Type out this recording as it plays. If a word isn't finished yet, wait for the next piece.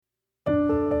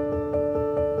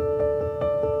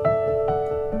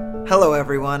Hello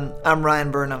everyone, I'm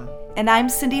Ryan Burnham. And I'm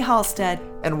Cindy Halsted.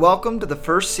 And welcome to the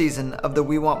first season of the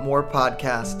We Want More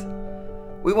podcast.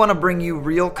 We want to bring you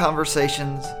real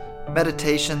conversations,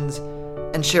 meditations,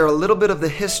 and share a little bit of the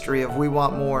history of We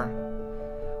Want More.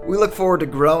 We look forward to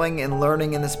growing and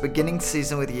learning in this beginning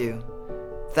season with you.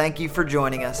 Thank you for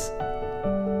joining us.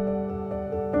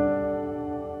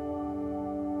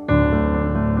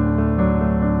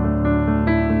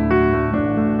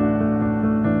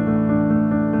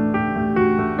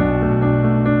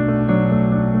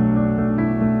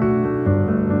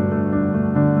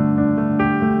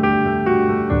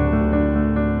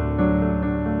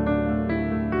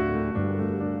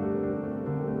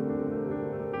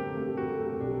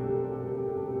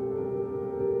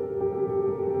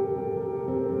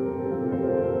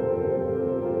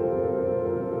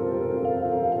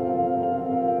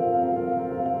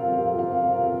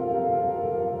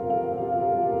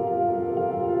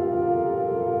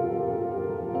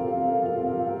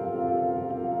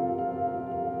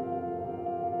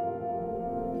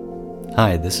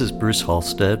 Hi, this is Bruce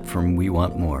Halsted from We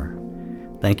Want More.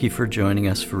 Thank you for joining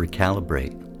us for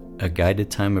Recalibrate, a guided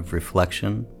time of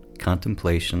reflection,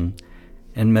 contemplation,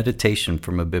 and meditation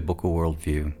from a biblical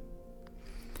worldview.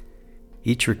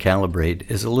 Each Recalibrate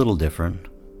is a little different,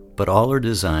 but all are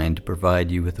designed to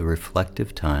provide you with a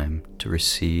reflective time to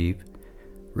receive,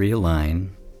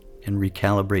 realign, and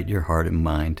recalibrate your heart and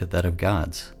mind to that of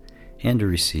God's, and to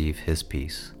receive His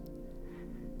peace.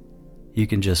 You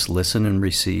can just listen and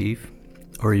receive,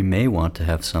 or you may want to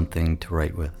have something to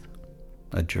write with,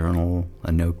 a journal,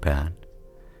 a notepad,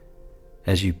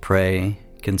 as you pray,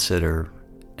 consider,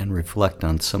 and reflect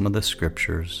on some of the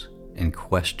scriptures and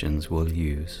questions we'll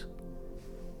use.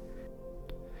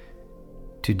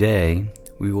 Today,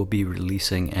 we will be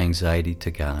releasing anxiety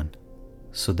to God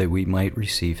so that we might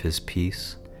receive His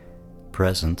peace,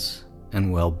 presence,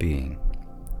 and well-being,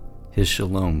 His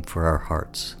shalom for our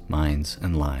hearts, minds,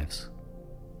 and lives.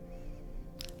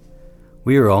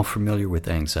 We are all familiar with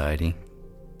anxiety.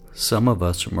 Some of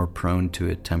us are more prone to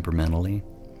it temperamentally,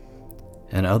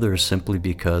 and others simply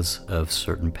because of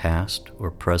certain past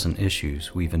or present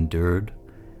issues we've endured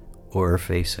or are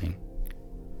facing.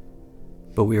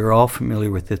 But we are all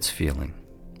familiar with its feeling.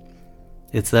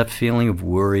 It's that feeling of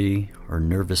worry or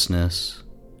nervousness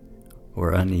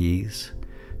or unease,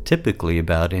 typically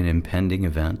about an impending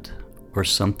event or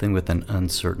something with an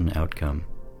uncertain outcome.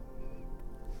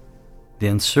 The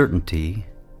uncertainty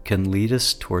can lead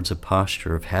us towards a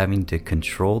posture of having to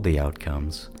control the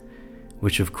outcomes,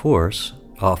 which of course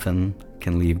often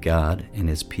can leave God and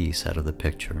His peace out of the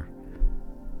picture.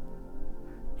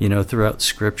 Throughout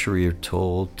Scripture we are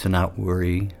told to not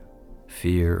worry,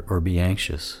 fear, or be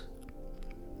anxious.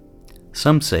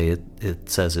 Some say it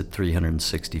says it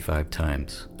 365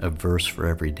 times, a verse for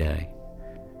every day.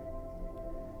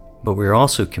 But we are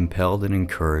also compelled and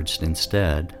encouraged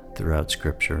instead, throughout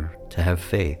Scripture, to have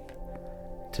faith,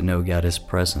 to know God is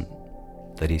present,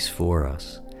 that He's for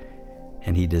us,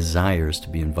 and He desires to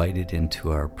be invited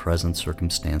into our present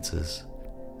circumstances,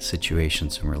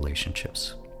 situations, and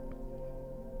relationships.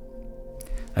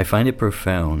 I find it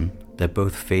profound that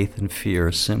both faith and fear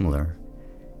are similar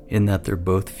in that they're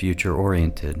both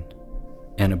future-oriented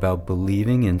and about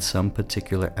believing in some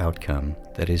particular outcome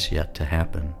that is yet to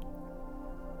happen.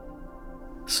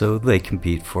 So they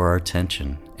compete for our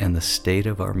attention and the state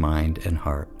of our mind and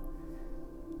heart.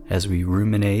 As we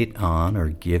ruminate on or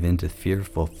give into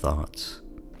fearful thoughts,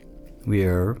 we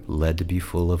are led to be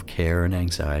full of care and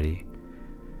anxiety.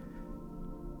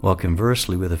 While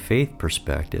conversely, with a faith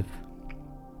perspective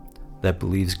that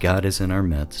believes God is in our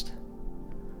midst,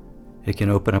 it can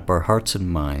open up our hearts and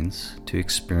minds to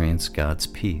experience God's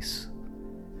peace,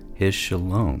 His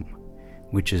shalom,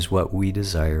 which is what we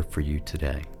desire for you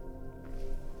today.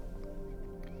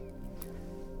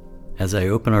 As I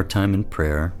open our time in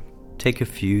prayer, take a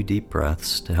few deep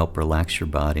breaths to help relax your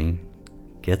body,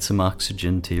 get some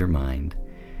oxygen to your mind,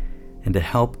 and to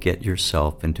help get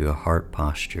yourself into a heart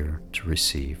posture to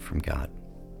receive from God.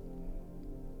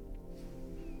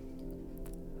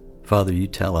 Father, you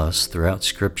tell us throughout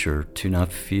Scripture to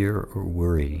not fear or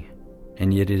worry,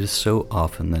 and yet it is so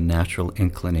often the natural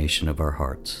inclination of our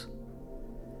hearts.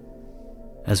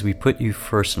 As we put you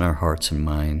first in our hearts and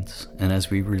minds, and as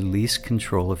we release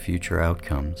control of future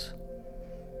outcomes,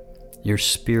 your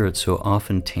Spirit so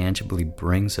often tangibly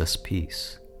brings us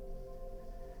peace.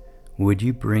 Would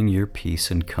you bring your peace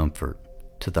and comfort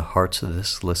to the hearts of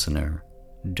this listener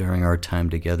during our time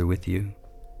together with you?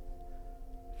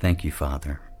 Thank you,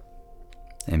 Father.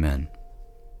 Amen.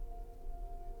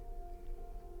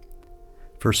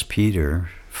 1 Peter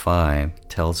 5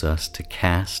 tells us to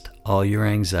cast all your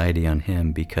anxiety on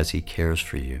Him because He cares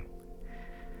for you.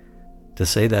 To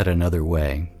say that another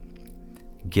way,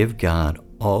 give God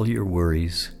all your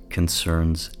worries,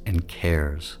 concerns, and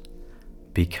cares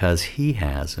because He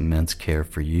has immense care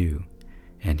for you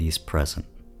and He's present.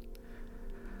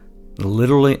 The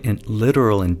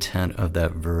literal intent of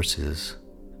that verse is,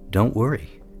 don't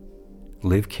worry.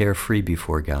 Live carefree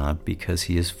before God because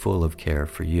He is full of care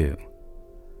for you.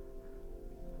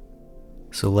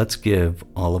 So let's give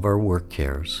all of our work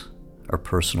cares, our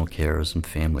personal cares and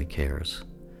family cares,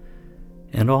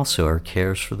 and also our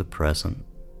cares for the present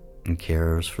and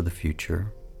cares for the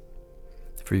future,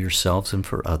 for yourselves and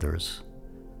for others.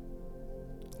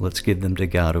 Let's give them to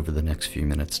God over the next few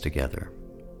minutes together.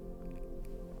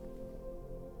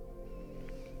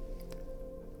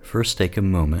 First, take a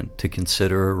moment to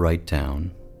consider or write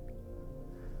down,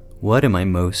 what am I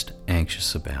most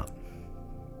anxious about?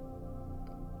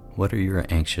 What are your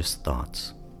anxious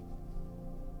thoughts?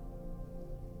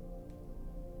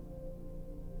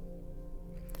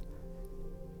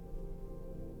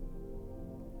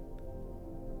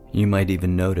 You might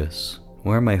even notice,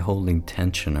 where am I holding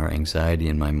tension or anxiety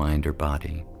in my mind or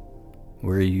body?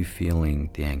 Where are you feeling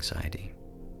the anxiety?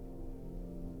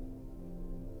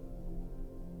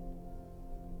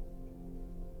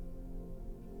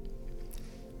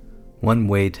 One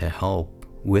way to help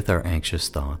with our anxious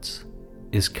thoughts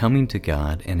is coming to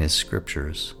God and His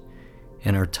scriptures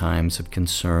in our times of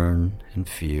concern and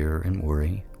fear and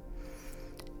worry,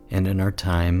 and in our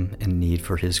time and need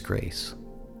for His grace.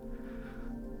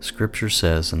 Scripture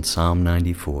says in Psalm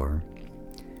 94,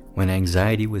 "When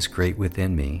anxiety was great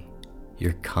within me,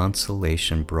 your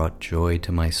consolation brought joy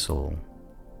to my soul."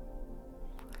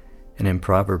 And in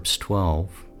Proverbs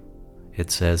 12, it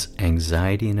says,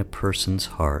 "Anxiety in a person's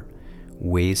heart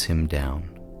weighs him down,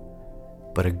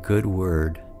 but a good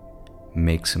word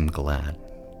makes him glad."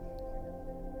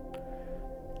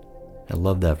 I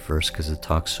love that verse because it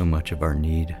talks so much of our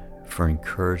need for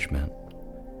encouragement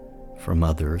from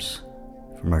others,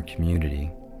 from our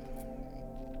community,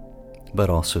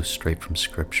 but also straight from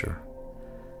Scripture.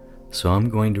 So I'm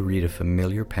going to read a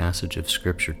familiar passage of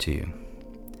Scripture to you.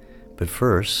 But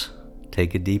first,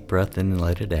 take a deep breath in and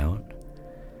let it out,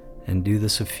 and do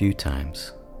this a few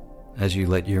times as you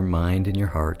let your mind and your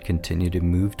heart continue to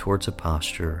move towards a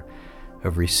posture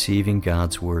of receiving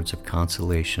God's words of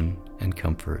consolation and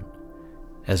comfort,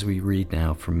 as we read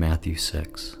now from Matthew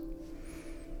 6.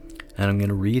 And I'm going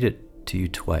to read it to you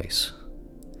twice,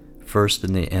 first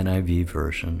in the NIV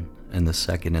version and the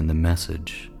second in the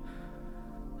Message,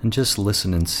 and just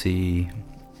listen and see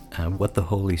what the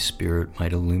Holy Spirit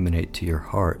might illuminate to your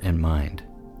heart and mind.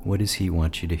 What does He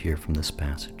want you to hear from this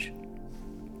passage?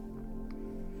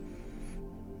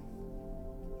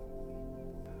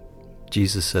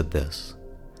 Jesus said this,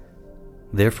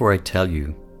 "Therefore I tell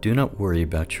you, do not worry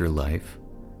about your life,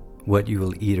 what you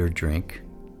will eat or drink,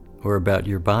 or about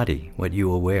your body, what you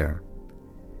will wear.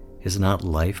 Is not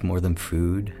life more than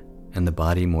food, and the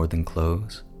body more than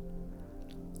clothes?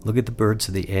 Look at the birds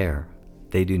of the air.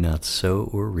 They do not sow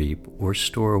or reap or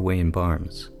store away in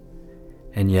barns,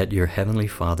 and yet your heavenly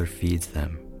Father feeds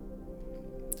them.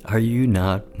 Are you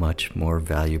not much more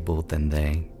valuable than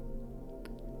they?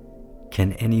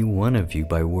 Can any one of you,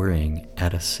 by worrying,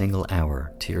 add a single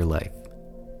hour to your life?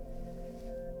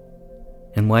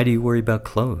 And why do you worry about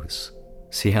clothes?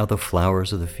 See how the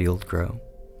flowers of the field grow?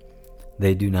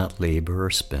 They do not labor or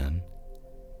spin.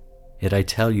 Yet I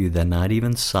tell you that not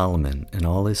even Solomon in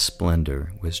all his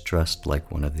splendor was dressed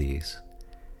like one of these.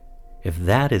 If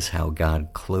that is how God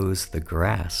clothes the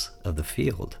grass of the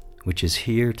field, which is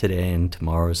here today and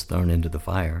tomorrow is thrown into the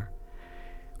fire,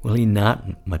 will He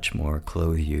not much more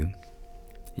clothe you,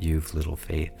 you of little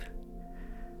faith?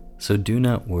 So do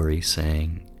not worry,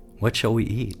 saying, 'What shall we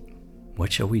eat?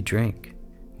 What shall we drink?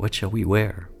 What shall we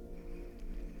wear?'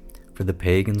 For the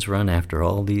pagans run after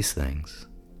all these things,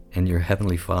 and your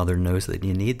heavenly Father knows that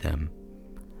you need them.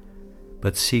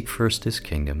 But seek first His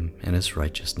kingdom and His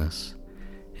righteousness,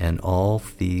 and all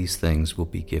these things will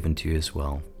be given to you as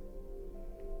well.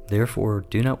 Therefore,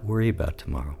 do not worry about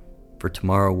tomorrow, for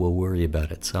tomorrow will worry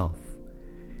about itself.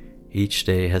 Each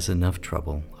day has enough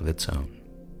trouble of its own."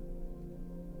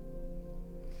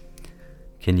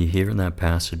 Can you hear in that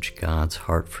passage God's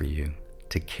heart for you,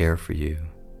 to care for you,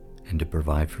 and to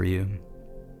provide for you?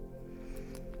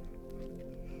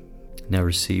 Now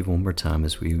receive one more time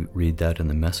as we read that in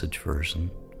the Message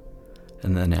version,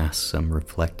 and then ask some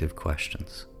reflective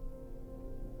questions.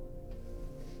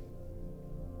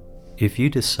 If you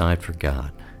decide for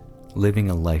God, living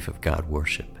a life of God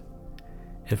worship,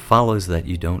 It follows that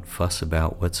you don't fuss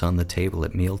about what's on the table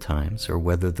at mealtimes or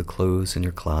whether the clothes in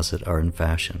your closet are in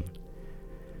fashion.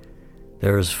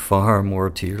 There is far more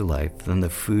to your life than the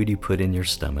food you put in your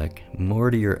stomach, more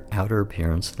to your outer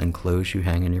appearance than clothes you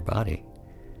hang on your body.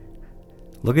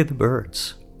 Look at the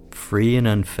birds, free and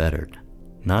unfettered,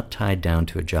 not tied down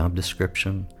to a job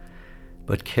description,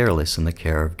 but careless in the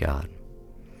care of God.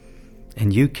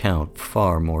 And you count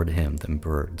far more to Him than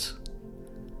birds.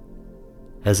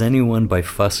 Has anyone, by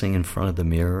fussing in front of the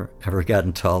mirror, ever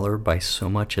gotten taller by so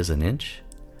much as an inch?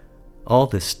 All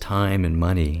this time and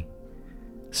money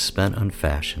spent on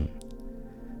fashion,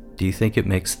 do you think it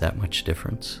makes that much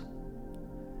difference?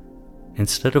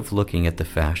 Instead of looking at the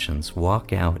fashions,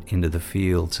 walk out into the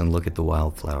fields and look at the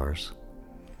wildflowers.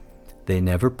 They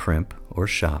never primp or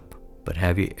shop, but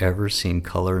have you ever seen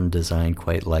color and design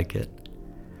quite like it?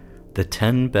 The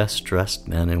 10 best dressed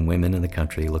men and women in the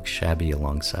country look shabby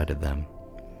alongside of them.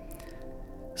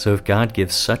 So if God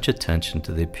gives such attention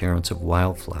to the appearance of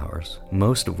wildflowers,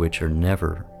 most of which are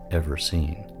never ever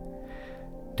seen,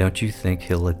 don't you think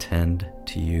He'll attend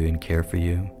to you and care for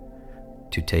you,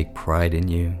 to take pride in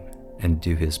you, and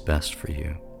do His best for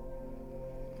you?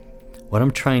 What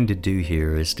I'm trying to do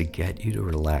here is to get you to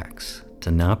relax,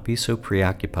 to not be so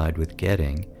preoccupied with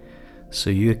getting, so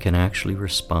you can actually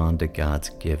respond to God's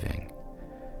giving.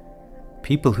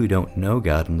 People who don't know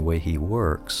God and the way He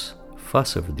works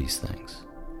fuss over these things,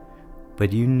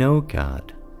 but you know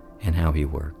God and how He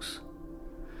works.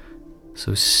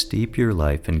 So steep your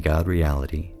life in God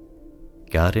reality,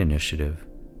 God initiative,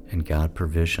 and God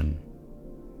provision.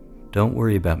 Don't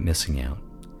worry about missing out.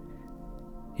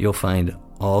 You'll find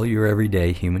all your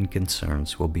everyday human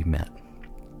concerns will be met.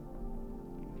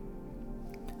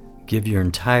 Give your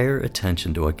entire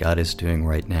attention to what God is doing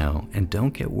right now, and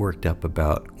don't get worked up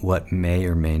about what may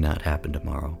or may not happen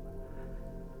tomorrow.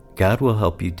 God will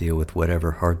help you deal with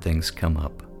whatever hard things come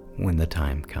up when the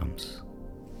time comes.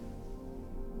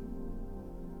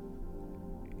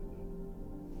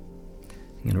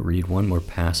 I'm going to read one more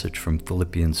passage from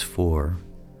Philippians 4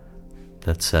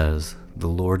 that says, "The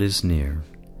Lord is near.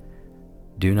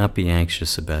 Do not be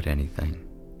anxious about anything,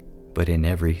 but in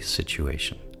every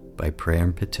situation, by prayer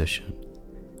and petition,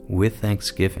 with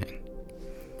thanksgiving,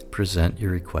 present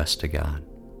your request to God.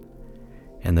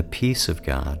 And the peace of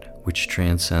God, which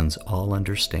transcends all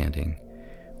understanding,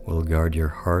 will guard your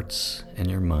hearts and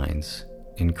your minds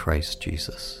in Christ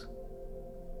Jesus."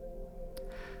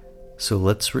 So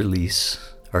let's release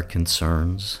our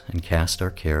concerns and cast our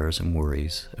cares and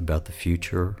worries about the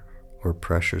future or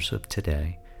pressures of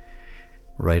today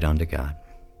right onto God.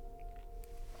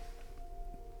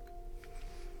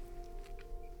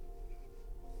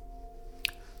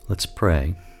 Let's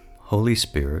pray. Holy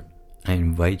Spirit, I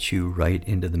invite you right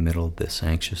into the middle of this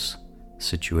anxious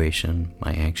situation,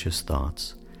 my anxious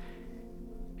thoughts,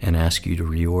 and ask you to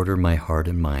reorder my heart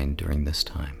and mind during this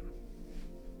time.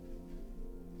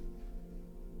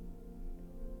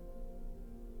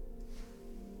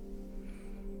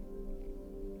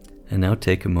 And now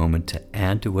take a moment to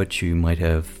add to what you might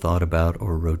have thought about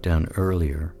or wrote down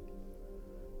earlier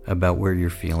about where you're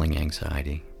feeling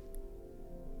anxiety.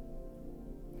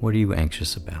 What are you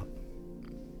anxious about?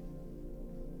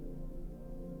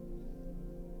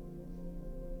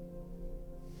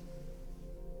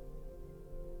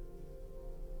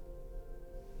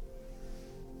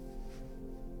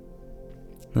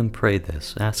 Then pray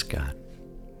this. Ask God,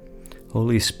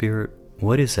 Holy Spirit,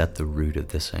 what is at the root of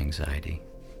this anxiety?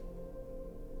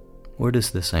 Where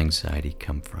does this anxiety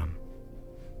come from?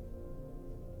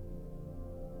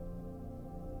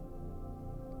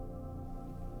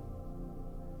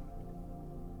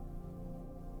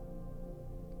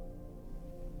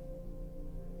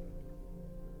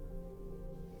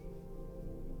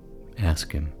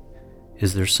 Ask Him,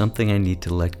 is there something I need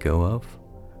to let go of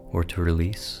or to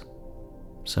release?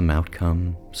 Some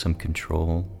outcome, some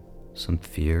control, some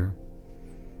fear?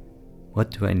 What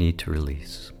do I need to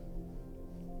release?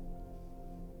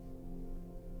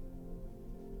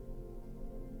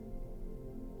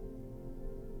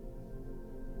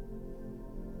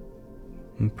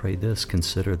 And pray this,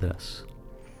 consider this.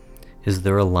 Is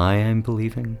there a lie I'm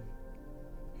believing?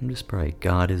 And just pray,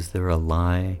 God, is there a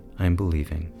lie I'm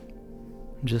believing?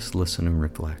 Just listen and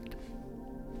reflect.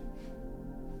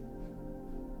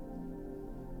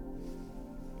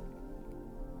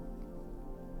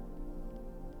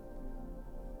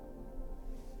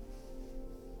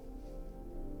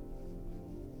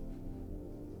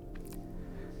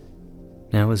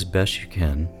 Now, as best you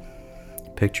can,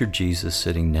 picture Jesus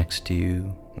sitting next to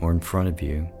you or in front of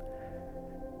you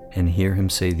and hear Him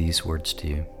say these words to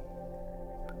you.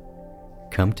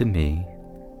 Come to me,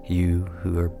 you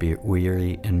who are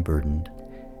weary and burdened,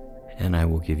 and I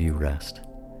will give you rest.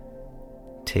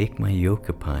 Take my yoke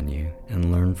upon you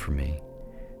and learn from me,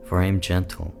 for I am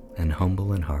gentle and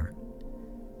humble in heart,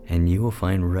 and you will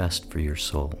find rest for your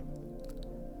soul.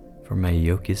 For my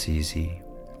yoke is easy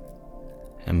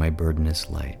and my burden is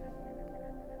light.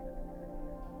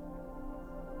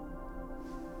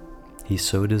 He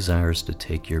so desires to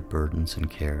take your burdens and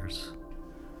cares.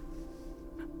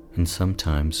 And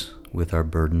sometimes, with our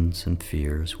burdens and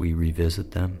fears, we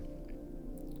revisit them,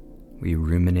 we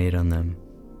ruminate on them,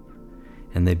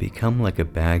 and they become like a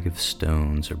bag of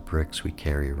stones or bricks we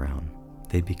carry around.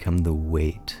 They become the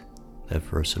weight that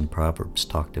verse in Proverbs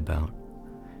talked about,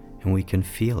 and we can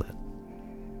feel it.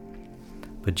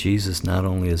 But Jesus, not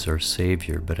only as our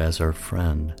Savior, but as our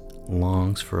friend,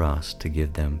 longs for us to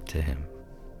give them to Him.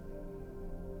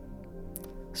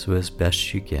 So as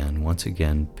best you can, once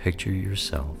again, picture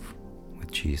yourself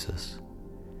with Jesus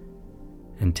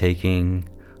and taking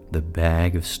the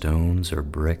bag of stones or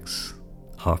bricks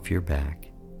off your back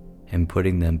and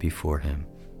putting them before Him.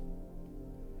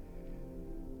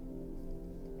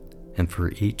 And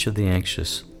for each of the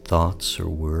anxious thoughts or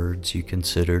words you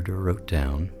considered or wrote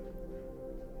down,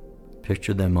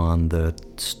 picture them on the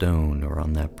stone or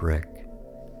on that brick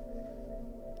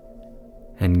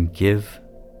and give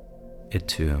it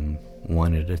to Him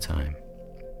one at a time.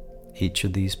 Each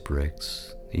of these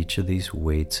bricks, each of these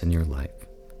weights in your life.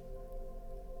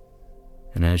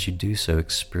 And as you do so,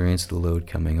 experience the load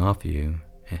coming off you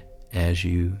as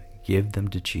you give them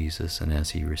to Jesus and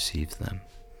as He receives them.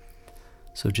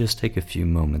 So just take a few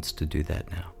moments to do that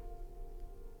now.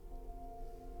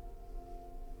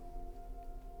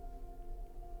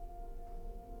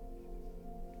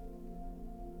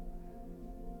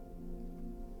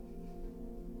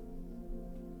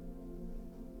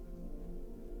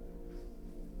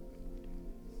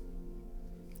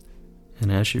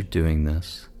 And as you're doing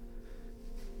this,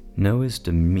 know His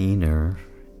demeanor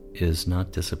is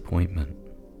not disappointment.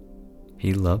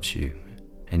 He loves you,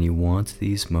 and He wants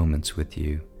these moments with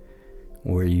you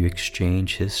where you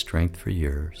exchange His strength for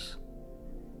yours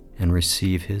and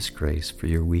receive His grace for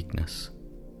your weakness.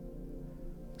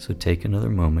 So take another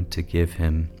moment to give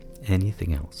Him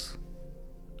anything else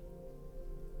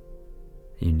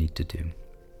you need to do.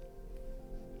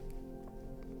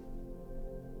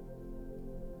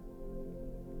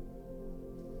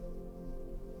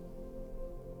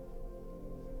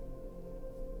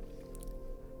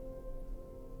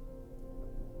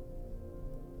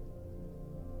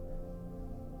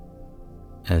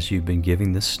 As you've been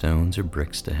giving the stones or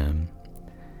bricks to Him,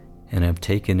 and have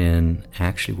taken in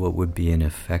actually what would be an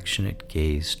affectionate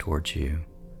gaze towards you,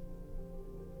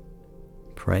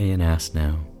 pray and ask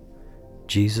now,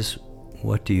 Jesus,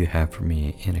 what do you have for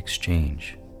me in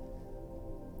exchange?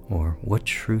 Or what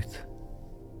truth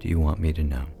do you want me to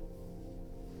know?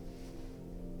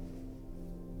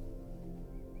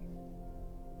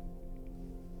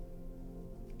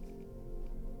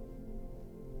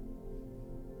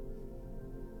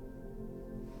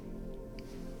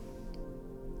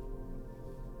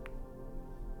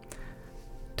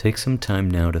 Take some time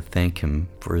now to thank Him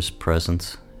for His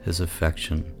presence, His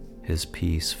affection, His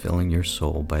peace filling your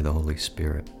soul by the Holy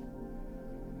Spirit.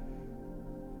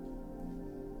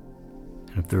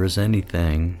 And if there is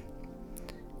anything,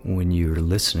 when you're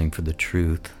listening for the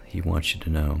truth He wants you to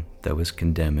know that was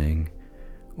condemning,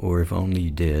 or if only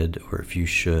you did, or if you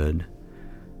should,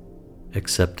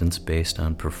 acceptance based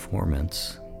on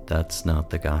performance, that's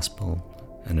not the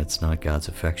gospel, and it's not God's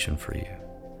affection for you.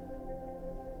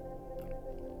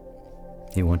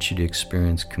 He wants you to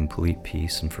experience complete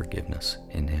peace and forgiveness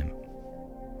in Him.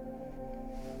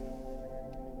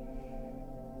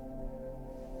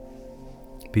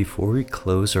 Before we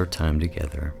close our time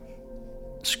together,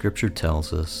 Scripture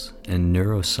tells us, and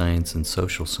neuroscience and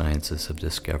social sciences have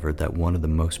discovered, that one of the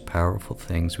most powerful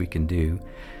things we can do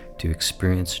to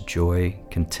experience joy,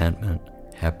 contentment,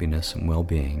 happiness, and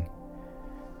well-being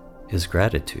is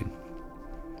gratitude.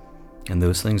 And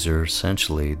those things are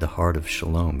essentially the heart of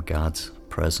Shalom, God's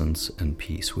presence and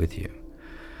peace with you.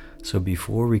 So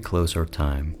before we close our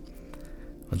time,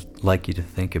 I'd like you to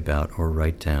think about or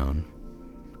write down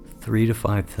 3 to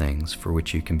 5 things for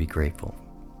which you can be grateful.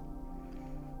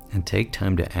 And take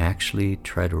time to actually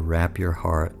try to wrap your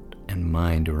heart and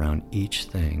mind around each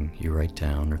thing you write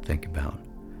down or think about,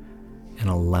 and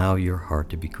allow your heart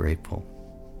to be grateful,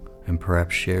 and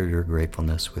perhaps share your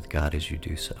gratefulness with God as you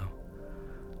do so.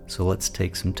 So let's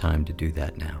take some time to do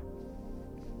that now.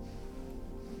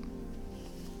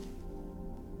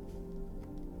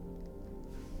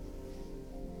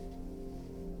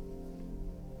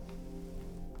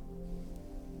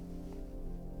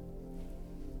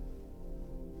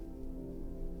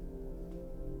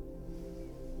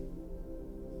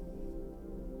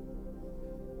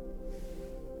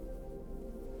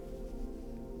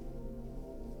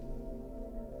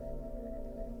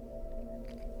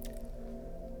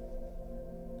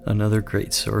 Another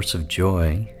great source of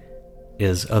joy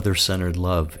is other-centered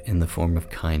love in the form of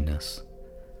kindness.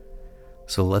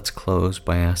 So let's close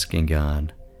by asking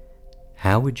God,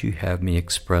 how would you have me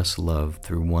express love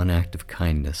through one act of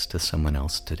kindness to someone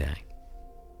else today?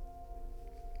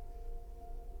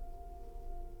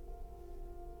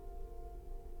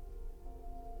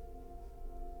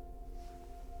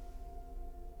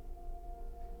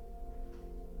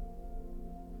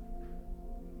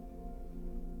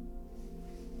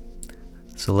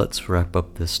 So let's wrap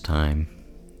up this time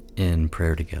in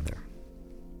prayer together.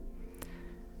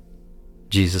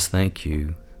 Jesus, thank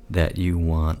you that you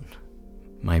want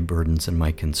my burdens and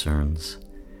my concerns,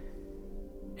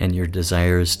 and your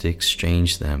desire is to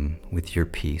exchange them with your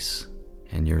peace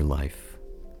and your life.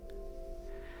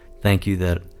 Thank you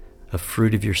that a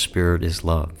fruit of your Spirit is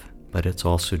love, but it's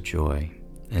also joy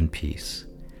and peace.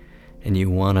 And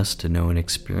you want us to know and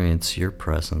experience your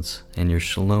presence and your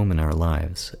shalom in our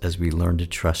lives as we learn to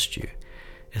trust you,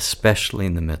 especially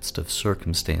in the midst of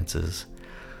circumstances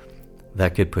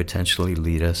that could potentially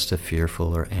lead us to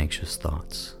fearful or anxious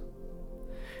thoughts.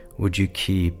 Would you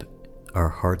keep our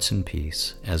hearts in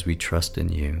peace as we trust in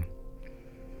you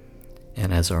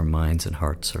and as our minds and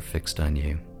hearts are fixed on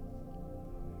you?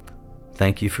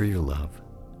 Thank you for your love.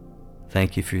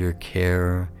 Thank you for your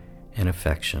care and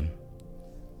affection.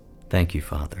 Thank you,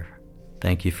 Father.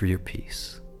 Thank you for your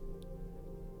peace.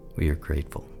 We are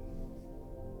grateful.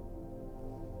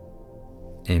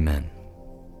 Amen.